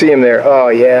 we can see him there. Oh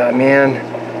yeah, man.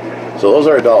 So those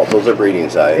are adults. Those are breeding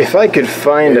size. If I could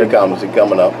find Here it comes. It's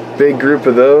coming up. Big group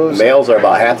of those. The males are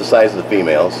about half the size of the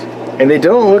females. And they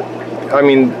don't look. I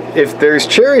mean, if there's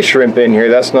cherry shrimp in here,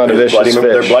 that's not a vicious fish.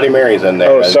 There are Bloody Marys in there.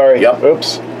 Oh, sorry. Yep.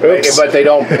 Oops. But they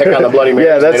don't pick on the Bloody Marys.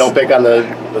 Yeah, they don't pick on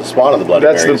the spawn of the Bloody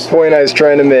Marys. That's the point I was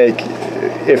trying to make.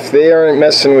 If they aren't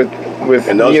messing with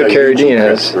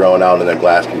neocardinas, growing out in the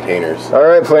glass containers. All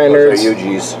right, plant nerds. Those are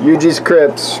UGs. UG's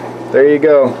crypts. There you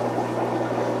go.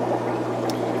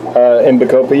 And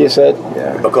Bacopa, you said?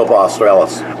 Yeah. Bacopa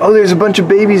australis. Oh, there's a bunch of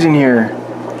babies in here.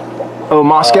 Oh,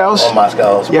 Moscows?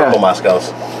 Moscows. Yeah. Purple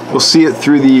Moscows. We'll see it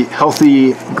through the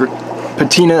healthy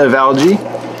patina of algae,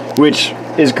 which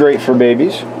is great for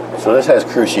babies. So this has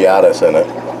Cruciatus in it,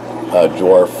 a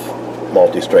dwarf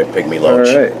multi-striped pygmy loach.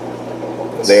 All right.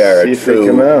 They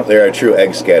are a true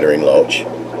egg scattering loach.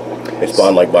 They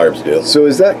spawn like barbs do. So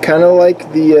is that kind of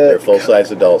like the... They're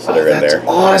full-size adults that are in there.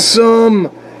 Awesome!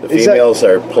 The females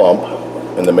are plump,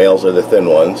 and the males are the thin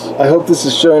ones. I hope this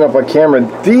is showing up on camera.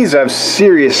 These have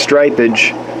serious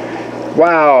stripage.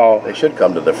 Wow. They should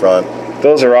come to the front.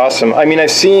 Those are awesome. I mean,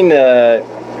 I've seen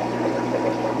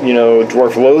you know,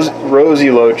 dwarf rosy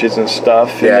loaches and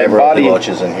stuff. Yeah, and rosy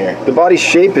loaches in here. The body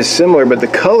shape is similar, but the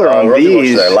color on rosy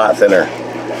these loaches are a lot thinner.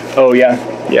 Oh yeah,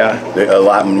 yeah. They're a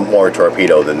lot more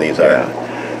torpedo than these are.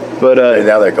 But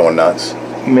now they're going nuts.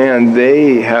 Man,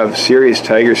 they have serious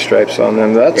tiger stripes on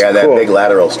them. That's cool. That big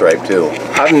lateral stripe too.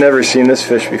 I've never seen this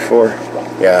fish before.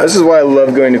 Yeah. This is why I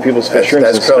love going to people's fish rooms.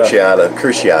 That's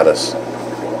Cruciatus,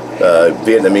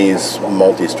 Vietnamese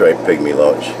multi-striped pygmy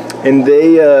loach. And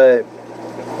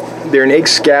they're an egg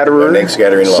scatterer. They're an egg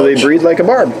scattering loach. So they breed like a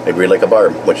barb. They breed like a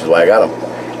barb, which is why I got them.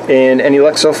 And any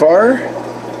luck so far?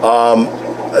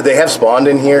 They have spawned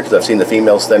in here because I've seen the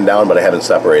females thin down, but I haven't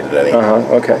separated any.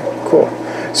 Okay, cool.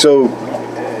 So,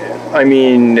 I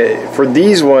mean, for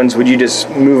these ones, would you just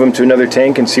move them to another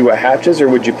tank and see what hatches, or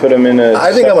would you put them in a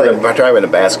I think I'm going to try them in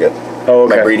a basket. Oh,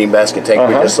 okay. My breeding basket tank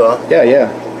we just saw. Yeah, yeah.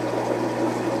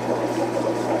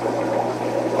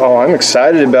 Oh, I'm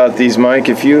excited about these, Mike.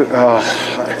 If you...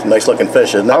 nice looking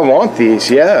fish, isn't it? I want these,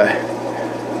 yeah.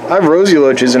 I have rosy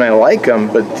loaches and I like them,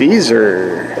 but these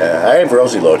are... Yeah, I have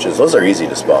rosy loaches. Those are easy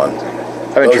to spawn.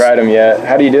 I haven't tried them yet.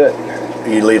 How do you do it?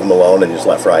 You leave them alone and just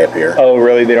let fry appear. Oh,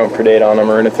 really? They don't predate on them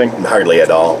or anything? Hardly at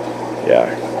all.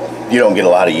 Yeah. You don't get a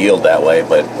lot of yield that way,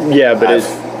 but... Yeah, but I've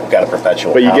got a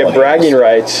perpetual colony. But you get bragging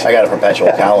rights. I got a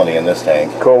perpetual colony in this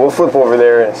tank. Cool. We'll flip over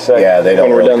there in a second. Yeah, they don't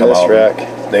when really we're done come this out.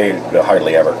 Rack. They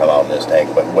hardly ever come out in this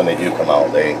tank, but when they do come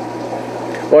out, they...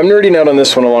 Well, I'm nerding out on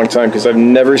this one a long time because I've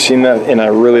never seen that, and I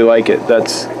really like it. That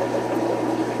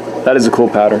is a cool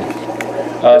pattern.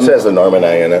 This has the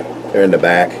Normani in it. They're in the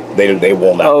back. They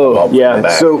will not come out from the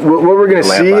back. So what we're going to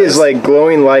see is like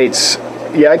glowing lights.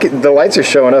 Yeah, the lights are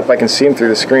showing up. I can see them through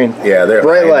the screen. Yeah, they're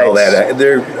bright lights.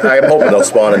 I'm hoping they'll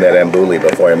spawn in that ambuli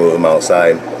before I move them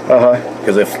outside.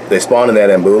 Because if they spawn in that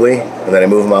ambuli and then I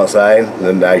move them outside,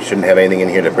 then I shouldn't have anything in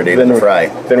here to predate the fry.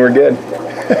 Then we're good.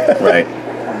 Right.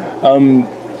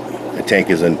 The tank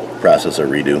is in process of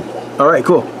redo. All right,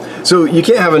 cool. So you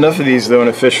can't have enough of these though in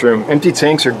a fish room. Empty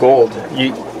tanks are gold.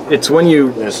 It's when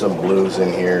you... There's some blues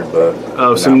in here, but...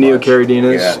 Oh, some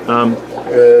neocardinas. Yeah.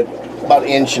 About 1.5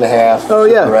 inches. Oh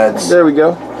yeah, reds. There we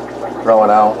go. Growing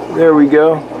out. There we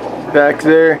go. Back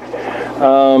there.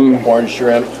 Orange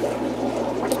shrimp.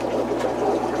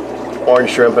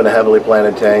 Orange shrimp in a heavily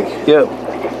planted tank. Yep.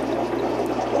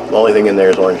 The only thing in there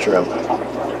is orange shrimp.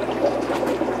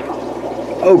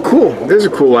 Oh, cool. There's a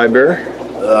cool livebearer.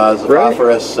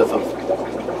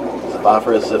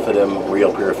 Xiphophorus Xiphidium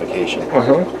real purification.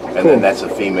 And then that's a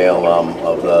female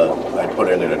of the... I put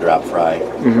her in there to drop fry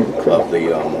of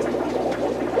the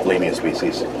Lamia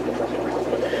species.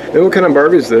 And what kind of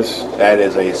barb is this? That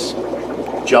is a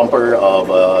jumper of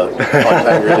a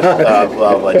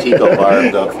Tico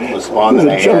barb. The spawn that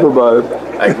I had. Jumper barb.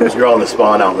 I was growing the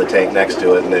spawn out in the tank next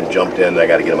to it and then jumped in. I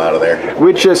got to get them out of there.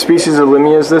 Which species of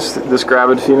Limia is this? This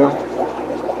gravid female?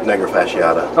 Negra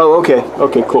fasciata. Oh, okay.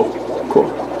 Okay, cool. Cool.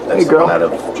 That's the one out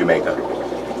of Jamaica.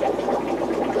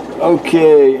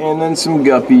 Okay, and then some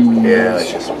guppies. Yeah,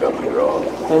 it's just some guppy growing.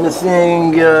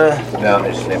 Anything no,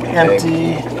 it's just an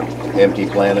empty. Empty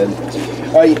planted.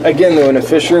 Again, though, in a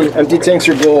fish room, empty tanks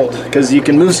are gold because you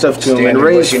can move stuff to them and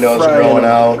raise bushy nose growing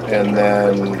out, and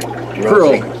then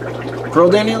rosy. Pearl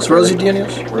Daniels? Rosy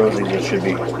Daniels? Rosy, it should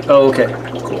be. Oh, okay.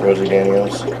 Cool. Rosy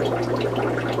Daniels.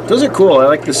 Those are cool. I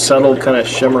like the subtle kind of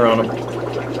shimmer on them.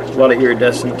 A lot of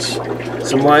iridescence.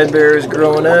 Some livebearers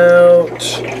growing out.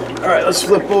 All right, let's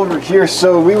flip over here.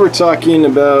 So we were talking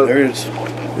about there's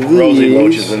rosy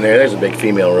loaches in there. There's a big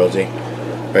female rosy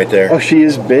right there. Oh, she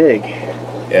is big.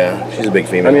 Yeah, she's a big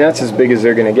female. I mean, that's as big as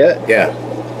they're gonna get. Yeah.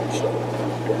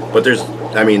 But there's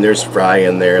fry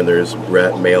in there. There's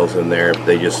males in there.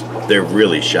 They're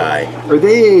really shy. Are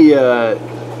they a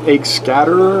egg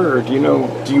scatterer, or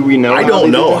do we know? I don't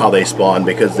know how they spawn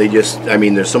because there's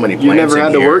so many plants. You never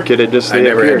had to work it. I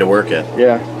never had to work it.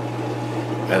 Yeah.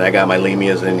 And I got my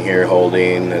Lemias in here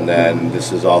holding, and then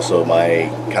this is also my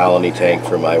colony tank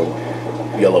for my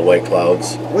yellow white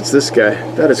clouds. What's this guy?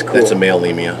 That is cool. That's a male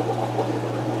Lemia.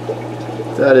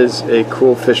 That is a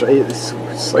cool fish.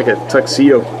 It's like a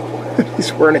tuxedo.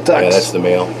 He's wearing a tux. Yeah, that's the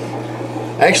male.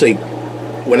 Actually,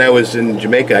 when I was in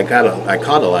Jamaica, I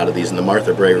caught a lot of these in the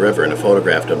Martha Brae River, and I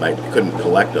photographed them. I couldn't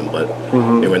collect them, but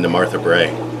they were in the Martha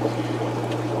Brae.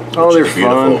 Oh, they're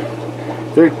fun.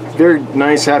 They're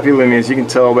nice, happy Lemias. You can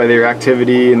tell by their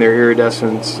activity and their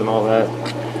iridescence and all that.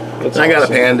 I got a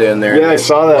panda in there. Yeah, I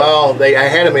saw that. Well, I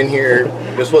had them in here.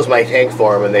 This was my tank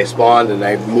for them, and they spawned, and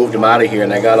I moved them out of here,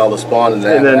 and I got all the spawn, and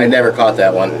then I never caught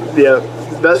that one. Yeah,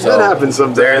 that happens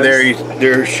sometimes.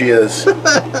 There she is.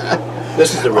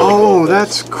 This is the really cool. Oh,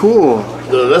 that's cool.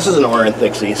 This is an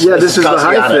Oranthixis. Yeah, this is the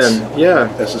hyphen. Yeah.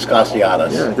 This is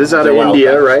Costiatus. Yeah, this is out of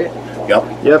India, right? Yep.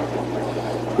 Yep.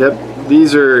 Yep.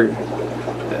 These are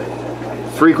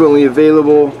frequently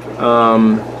available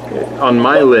on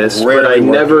my list, but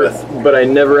I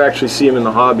never actually see them in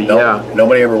the hobby. Nope. Yeah.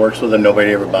 Nobody ever works with them.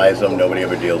 Nobody ever buys them. Nobody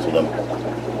ever deals with them.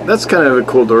 That's kind of a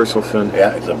cool dorsal fin.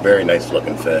 Yeah, it's a very nice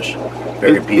looking fish.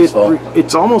 Very peaceful.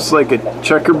 It's almost like a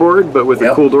checkerboard, but with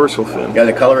a cool dorsal fin. Yeah,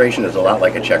 the coloration is a lot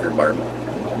like a checker barb.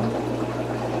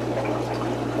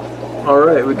 All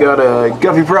right, we got a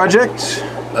guppy project.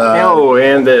 Oh,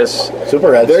 and this.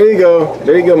 Super Reds. There you go.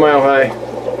 There you go, Mile High.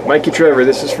 Mikey Trevor,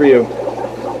 this is for you.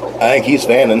 I think he's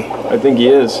fanning. I think he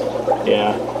is.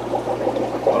 Yeah.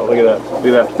 Oh, look at that. Look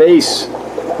at that face.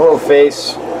 Hello,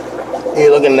 face. Hey,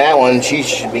 look at that one. He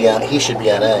should be on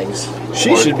eggs.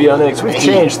 She should be on eggs. We've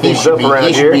changed things up around here.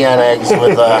 He should be on eggs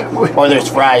with, or there's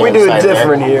fry inside there. We do it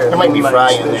different here. There might be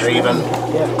fry in there even.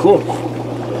 Yeah, cool.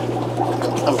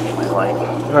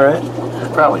 All right.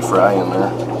 There's probably fry in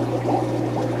there.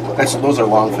 Those are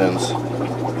long fins.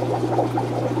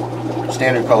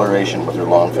 Standard coloration, but they're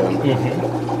long fin.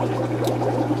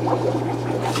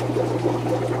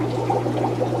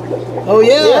 Oh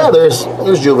yeah. Yeah, there's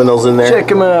juveniles in there. Check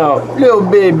them out, little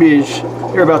babies.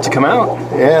 They're about to come out.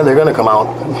 Yeah, they're gonna come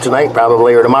out tonight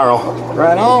probably or tomorrow.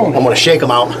 Right on. I'm gonna shake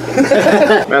them out.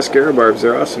 Mascara barbs,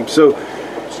 they're awesome. So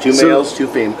it's 2 males, 3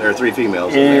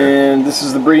 females in there. And this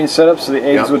is the breeding setup, so the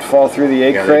eggs would fall through the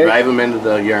egg crate. They drive them into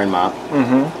the yarn mop,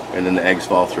 and then the eggs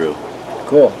fall through.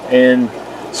 Cool. And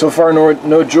so far,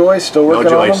 no joy. Still working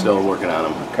on them. No joy. Still working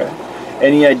on them. Okay.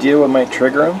 Any idea what might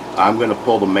trigger them? I'm gonna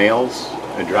pull the males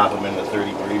and drop them in the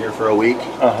 30 breeder for a week,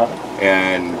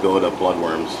 and go to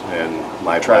bloodworms and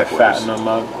live try blackworms. fatten them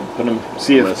up, put them,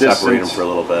 see if distance, separate them for a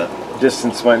little bit.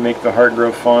 Distance might make the heart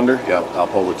grow fonder. Yep, I'll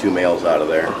pull the 2 males out of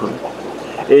there.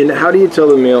 And how do you tell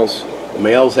the males? The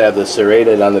males have the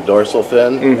serrated on the dorsal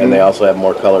fin, and they also have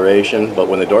more coloration. But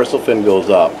when the dorsal fin goes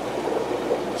up,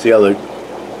 see how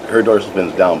her dorsal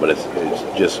fin's down, but it's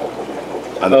just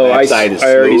on the back side is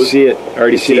smooth. I already see it. I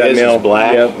already see that male. Is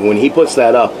black. Yep. When he puts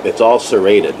that up, it's all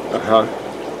serrated.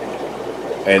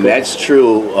 And that's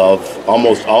true of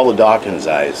almost all the Dawkins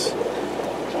eyes.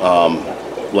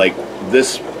 Like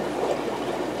this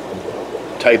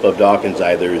type of Dawkins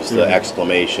eye, there's the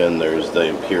exclamation, there's the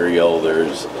imperial,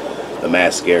 there's the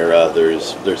mascara,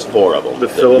 there's 4 of them. The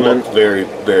filament. Look very,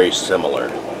 very similar.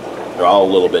 They're all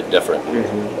a little bit different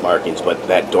markings, but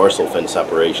that dorsal fin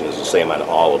separation is the same on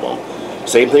all of them.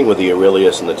 Same thing with the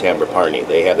Aurelius and the Tambraparni.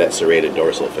 They have that serrated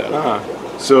dorsal fin.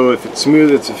 So if it's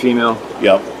smooth, it's a female.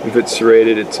 Yep. If it's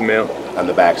serrated, it's a male. On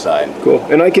the back side. Cool.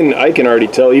 And I can already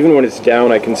tell, even when it's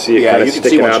down, I can see it kind of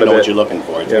sticking out of it. Yeah, you can see what you're looking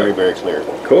for. It's very, very clear.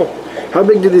 Cool. How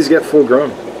big do these get full grown?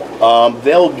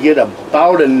 They'll get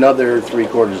about another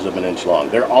 3/4 of an inch long.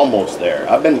 They're almost there.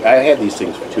 I had these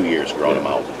things for 2 years, growing them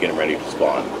out, getting ready to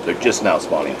spawn. They're just now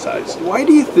spawning size. Why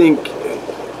do you think?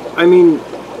 I mean,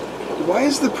 why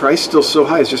is the price still so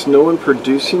high? Is just no one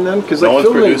producing them? Because like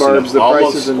filament barbs, the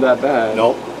price isn't that bad.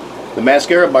 Nope. The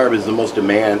mascara barb is the most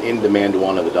in demand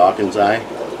one of the Dawkins eye.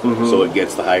 So it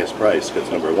gets the highest price because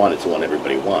number one, it's the one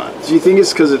everybody wants. Do you think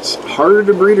it's because it's harder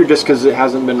to breed, or just because it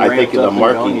hasn't been ramped up? I think the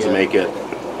markings make it.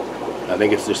 I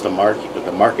think it's just the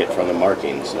market from the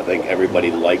markings. I think everybody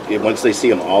liked it once they see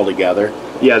them all together.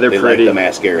 Yeah, they're pretty. Like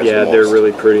the mascaras. Yeah, they're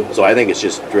really pretty. So I think it's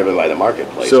just driven by the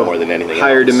marketplace more than anything else.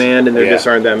 Higher demand, and there just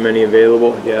aren't that many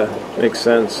available. Yeah, makes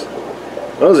sense.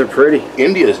 Those are pretty.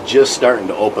 India is just starting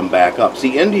to open back up.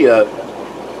 See, India,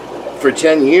 for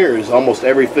 10 years, almost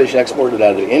every fish exported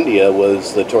out of India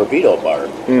was the torpedo barb.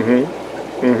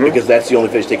 Because that's the only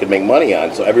fish they could make money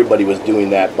on. So everybody was doing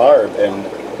that barb, and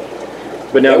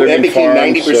but now that became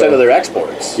 90% of their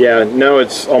exports. Yeah, now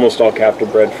it's almost all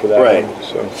captive bred for that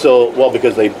one. So, well,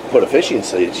 because they put a fishing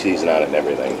season on it and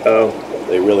everything. Oh.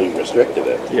 They really restricted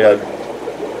it. Yeah.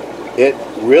 But it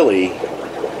really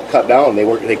cut down.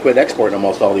 They quit exporting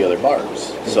almost all the other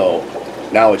barbs. So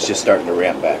now it's just starting to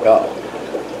ramp back up.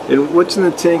 And what's in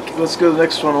the tank? Let's go to the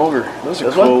next one over. Those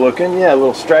are cool looking. Yeah,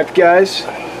 little striped guys.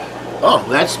 Oh,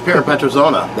 that's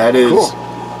Parapetrozona. That is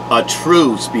a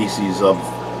true species of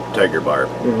tiger barb,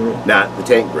 not the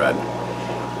tank bred.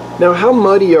 Now, how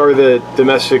muddy are the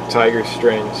domestic tiger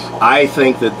strains? I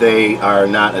think that they are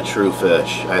not a true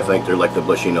fish. I think they're like the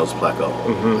bushy-nosed pleco.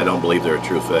 I don't believe they're a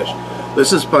true fish.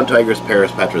 This is Puntigris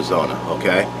Parapetrozona,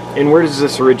 okay? And where does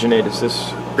this originate? Is this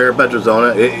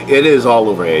Parapetrozona? It is all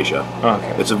over Asia.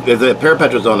 Okay. The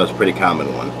Parapetrozona is a pretty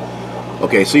common one.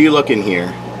 Okay, so you look in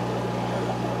here.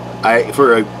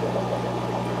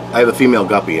 I have a female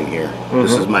guppy in here.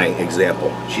 This is my example.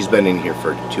 She's been in here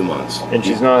for 2 months. And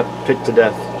she's not picked to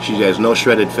death? She has no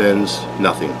shredded fins,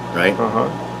 nothing, right?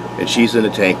 And she's in a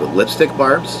tank with lipstick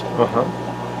barbs,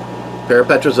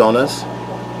 Parapetrozonas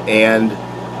and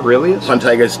Aurelius?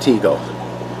 Puntiger's Tico.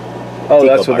 Oh, Tico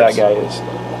that's what barbs. that guy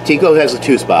is. Tico has the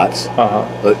 2 spots.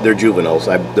 Uh-huh. They're juveniles.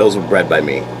 Those were bred by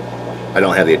me. I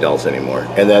don't have the adults anymore.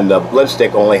 And then the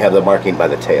lipstick only have the marking by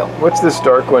the tail. What's this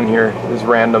dark one here? This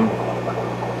random.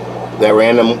 That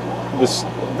random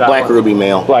black ruby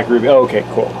male. Black ruby. Oh, okay,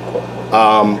 cool.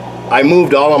 I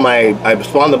moved all of I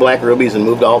spawned the black rubies and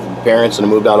moved all the parents and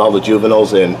moved out all the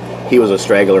juveniles, and he was a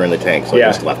straggler in the tank, so I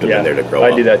just left him in there to grow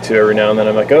up. I do that too every now and then.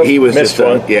 I'm like, oh, he was missed just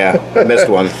one. Missed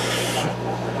one.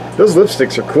 Those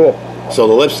lipsticks are cool. So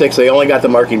the lipsticks, they only got the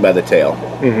marking by the tail.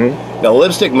 Mm-hmm. Now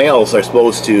lipstick males are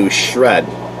supposed to shred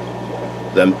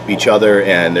each other,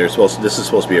 and this is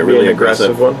supposed to be a really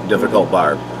aggressive one, difficult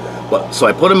barb. But so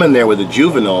I put them in there with the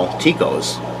juvenile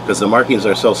Ticos because the markings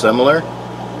are so similar.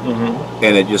 Mm-hmm.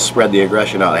 And it just spread the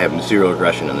aggression out. I have 0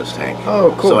 aggression in this tank.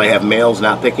 Oh, cool. So I have males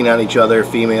not picking on each other,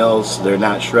 females, they're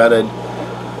not shredded.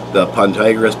 The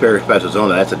Puntiger's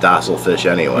Parapetrozona, that's a docile fish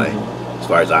anyway, as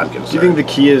far as I'm concerned. Do you think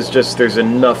the key is just there's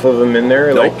enough of them in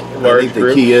there, nope. like large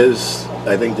groups?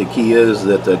 I think the key is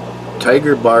that the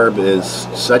Tiger Barb is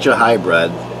such a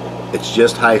hybrid, it's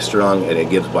just high strung and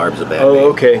it gives barbs a bad name.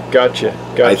 Okay, gotcha.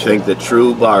 I think the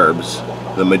true barbs,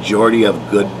 the majority of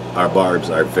our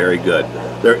barbs are very good.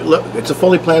 Look, it's a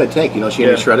fully planted tank. You don't see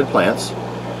any shredded plants.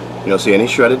 You don't see any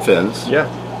shredded fins. Yeah.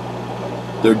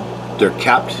 They're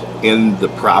kept in the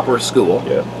proper school.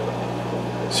 Yeah.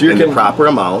 So in the proper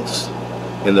amounts,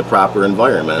 in the proper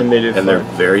environment, and they're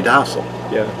very docile.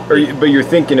 Yeah. But you're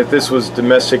thinking if this was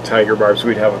domestic tiger barbs,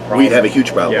 we'd have a problem. We'd have a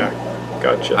huge problem. Yeah.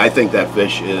 Gotcha. I think that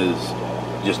fish is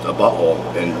just a butthole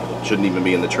and shouldn't even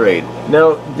be in the trade.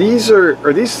 Now these are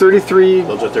these 33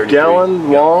 Those are 33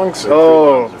 gallon longs?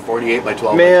 Oh, longs. 48 by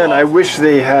 12. Man, by 12.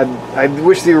 I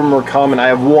wish they were more common. I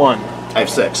have 1. I have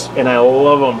 6. And I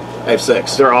love them. I have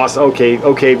 6. They're awesome.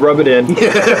 Okay, rub it in.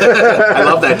 I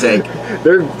love that tank.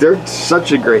 They're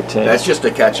such a great tank. That's just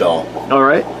a catch-all. All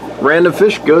right. Random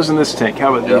fish goes in this tank.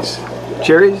 How about these?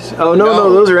 Cherries? Oh,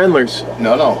 no, those are endlers.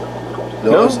 No.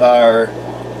 Those are...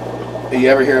 You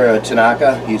ever hear of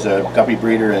Tanaka? He's a guppy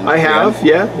breeder in I have,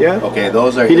 yeah. Okay,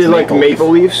 those are... He did like maple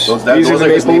leaves? Those are the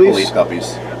maple leaf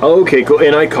guppies. Oh, okay, cool.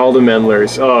 And I called them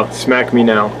endlers. Oh, smack me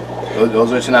now.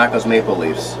 Those are Tanaka's maple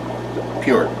leaves.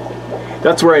 Pure.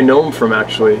 That's where I know them from,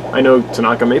 actually. I know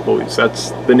Tanaka maple leaves.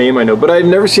 That's the name I know. But I've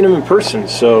never seen them in person,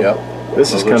 so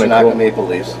this is kind of cool. Tanaka maple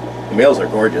leaves. The males are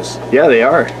gorgeous. Yeah, they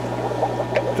are.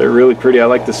 They're really pretty. I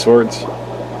like the swords.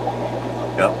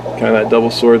 Yep. Kind of that double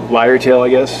sword. Lyre tail, I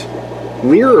guess.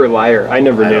 Lyre or lyre? I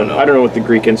never knew. I don't know what the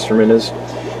Greek instrument is.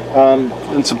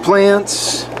 And some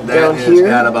plants down here. That has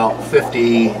got about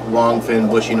 50 long fin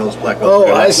bushy nose plecos.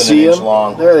 Oh, I see them.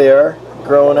 Long. There they are,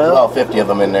 growing out. About 50 of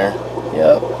them in there.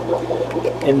 Yep.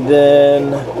 And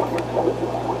then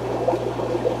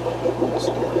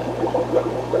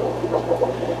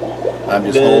I'm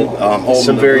just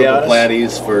holding the group of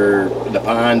platies for the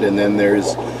pond, and then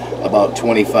there's about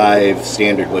 25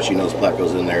 standard bushy nose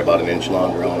plecos in there, about 1 inch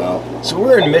long, growing out. So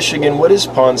we're in Michigan. What is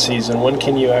pond season? When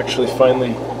can you actually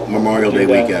finally? Memorial Day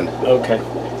weekend. Okay.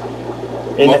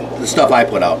 The stuff I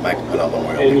put out, I can put out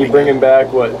Memorial Day weekend. And you bring them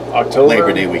back, what, October?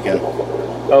 Labor Day weekend.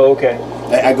 Oh, okay.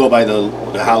 I go by the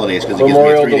holidays because it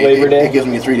gives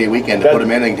me a 3-day weekend to put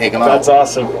them in and take them out. That's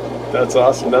awesome. That's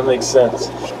awesome. That makes sense.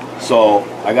 So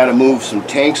I got to move some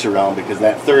tanks around because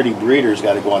that 30 breeder's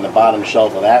got to go on the bottom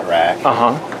shelf of that rack.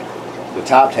 The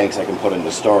top tanks I can put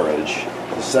into storage.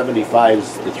 The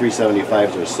 75s, the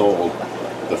 375s are sold.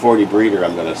 The 40 breeder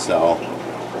I'm going to sell.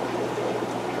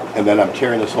 And then I'm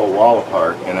tearing this whole wall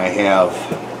apart, and I have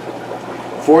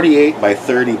 48 by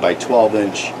 30 by 12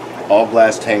 inch all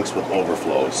glass tanks with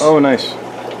overflows. Oh, nice.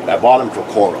 I bought them for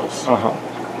corals.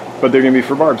 But they're going to be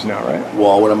for barbs now, right?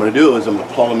 Well, what I'm going to do is I'm going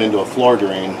to plumb them into a floor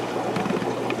drain,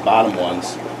 bottom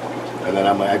ones, and then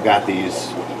I've got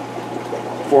these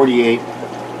 48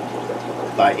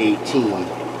 by 18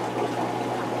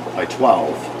 by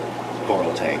 12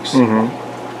 coral tanks.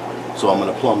 So I'm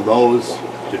going to plumb those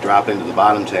to drop into the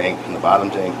bottom tank, and the bottom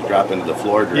tank to drop into the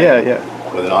floor drain.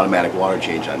 With an automatic water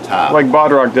change on top. Like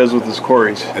Bodrock does with his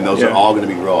quarries. And those are all going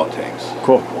to be grow out tanks.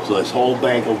 Cool. So this whole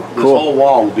bank, whole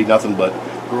wall will be nothing but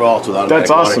grow outs with automatic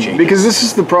water changes. That's awesome, because this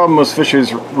is the problem most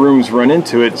fishers' rooms run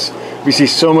into. It's we see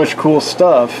so much cool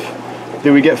stuff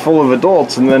that we get full of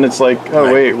adults, and then it's like,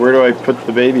 oh wait, where do I put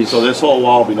the babies? So this whole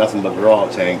wall will be nothing but grow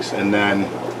out tanks, and then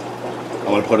I'm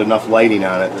going to put enough lighting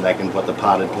on it that I can put the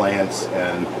potted plants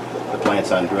and the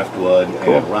plants on driftwood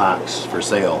and rocks for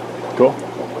sale. Cool.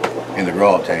 In the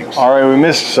grow out tanks. All right, we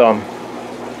missed some.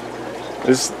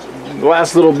 This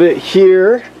last little bit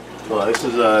here. Well, this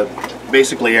is a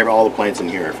basically all the plants in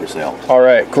here are for sale. All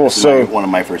right, cool. So one of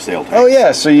my for sale tanks. Oh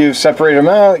yeah, so you separate them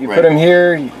out, you put them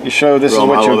here, you show this is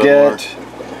what you'll get,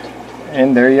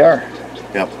 and there you are.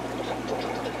 Yep.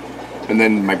 And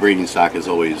then my breeding stock is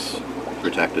always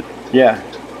protected. Yeah.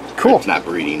 Cool. It's not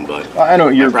breeding, but I know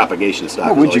your propagation stock.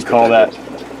 What would you call that?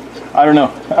 I don't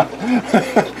know.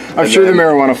 I'm sure the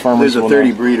marijuana farmers will know. There's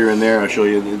a 30 breeder in there. I'll show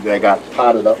you. I got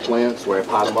potted up plants where I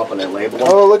pot them up and I label them.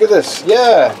 Oh, look at this.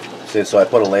 Yeah. So I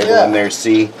put a label in there,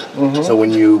 C. So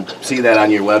when you see that on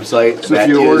your website, so that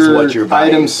if you is order what you're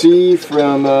buying. item C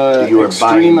from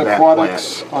Exstream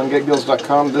Aquatix plant on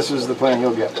getgills.com, this is the plant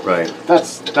you'll get. Right.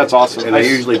 That's awesome. And I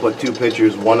usually put 2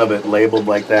 pictures, one of it labeled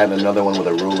like that, and another one with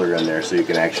a ruler in there so you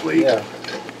can actually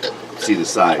see the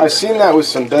size. I've seen that with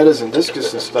some bettas and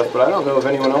discus and stuff, but I don't know if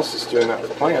anyone else is doing that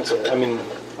with plants. I mean,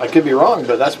 I could be wrong,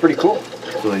 but that's pretty cool.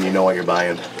 So then you know what you're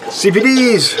buying.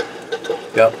 CPDs!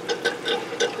 Yep.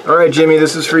 All right, Jimmy,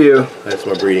 this is for you. That's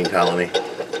my breeding colony.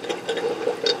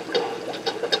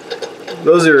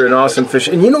 Those are an awesome fish.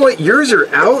 And you know what? Yours are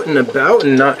out and about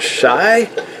and not shy.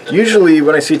 Usually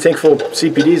when I see a tank full of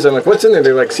CPDs, I'm like, what's in there?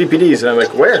 They're like, CPDs. And I'm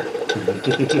like, where?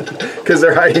 Because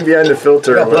they're hiding behind the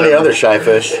filter. Got plenty of other shy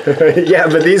fish. Yeah,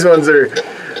 but these ones are...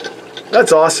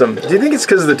 That's awesome. Do you think it's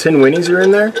because the tin winnies are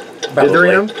in there? Probably.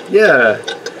 Yeah.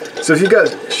 So if you've got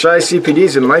shy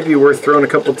CPDs, it might be worth throwing a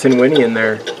couple tin winnie in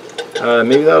there.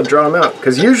 Maybe that'll draw them out.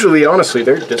 Because usually, honestly,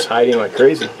 they're just hiding like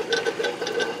crazy.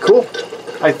 Cool.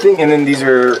 I think, and then these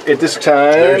are, at this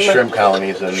time... There's shrimp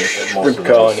colonies in most of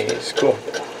colonies, cool.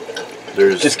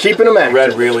 There's just keeping them active.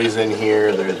 Red reelies in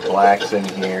here, there's blacks in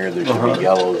here, there should be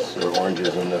yellows or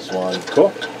oranges in this one.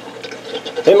 Cool.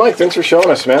 Hey Mike, thanks for showing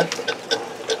us, man.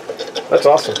 That's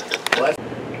awesome.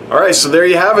 All right, so there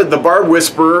you have it, the Barb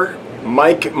Whisperer,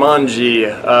 Mike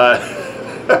Monje.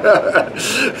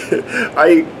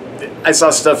 I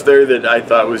saw stuff there that I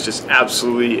thought was just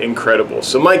absolutely incredible.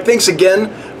 So Mike, thanks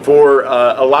again for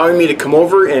allowing me to come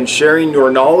over and sharing your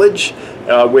knowledge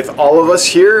with all of us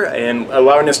here and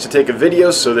allowing us to take a video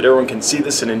so that everyone can see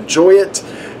this and enjoy it,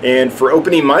 and for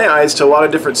opening my eyes to a lot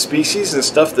of different species and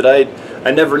stuff that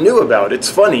I never knew about. It's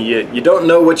funny, you don't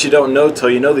know what you don't know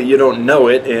till you know that you don't know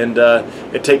it, and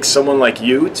it takes someone like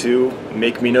you to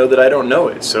make me know that I don't know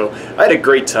it. So I had a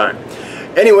great time.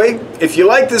 Anyway, if you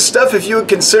like this stuff, if you would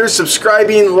consider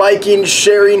subscribing, liking,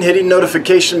 sharing, hitting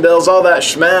notification bells, all that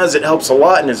schmazz, it helps a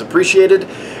lot and is appreciated.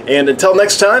 And until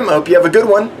next time, I hope you have a good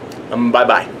one.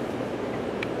 Bye-bye.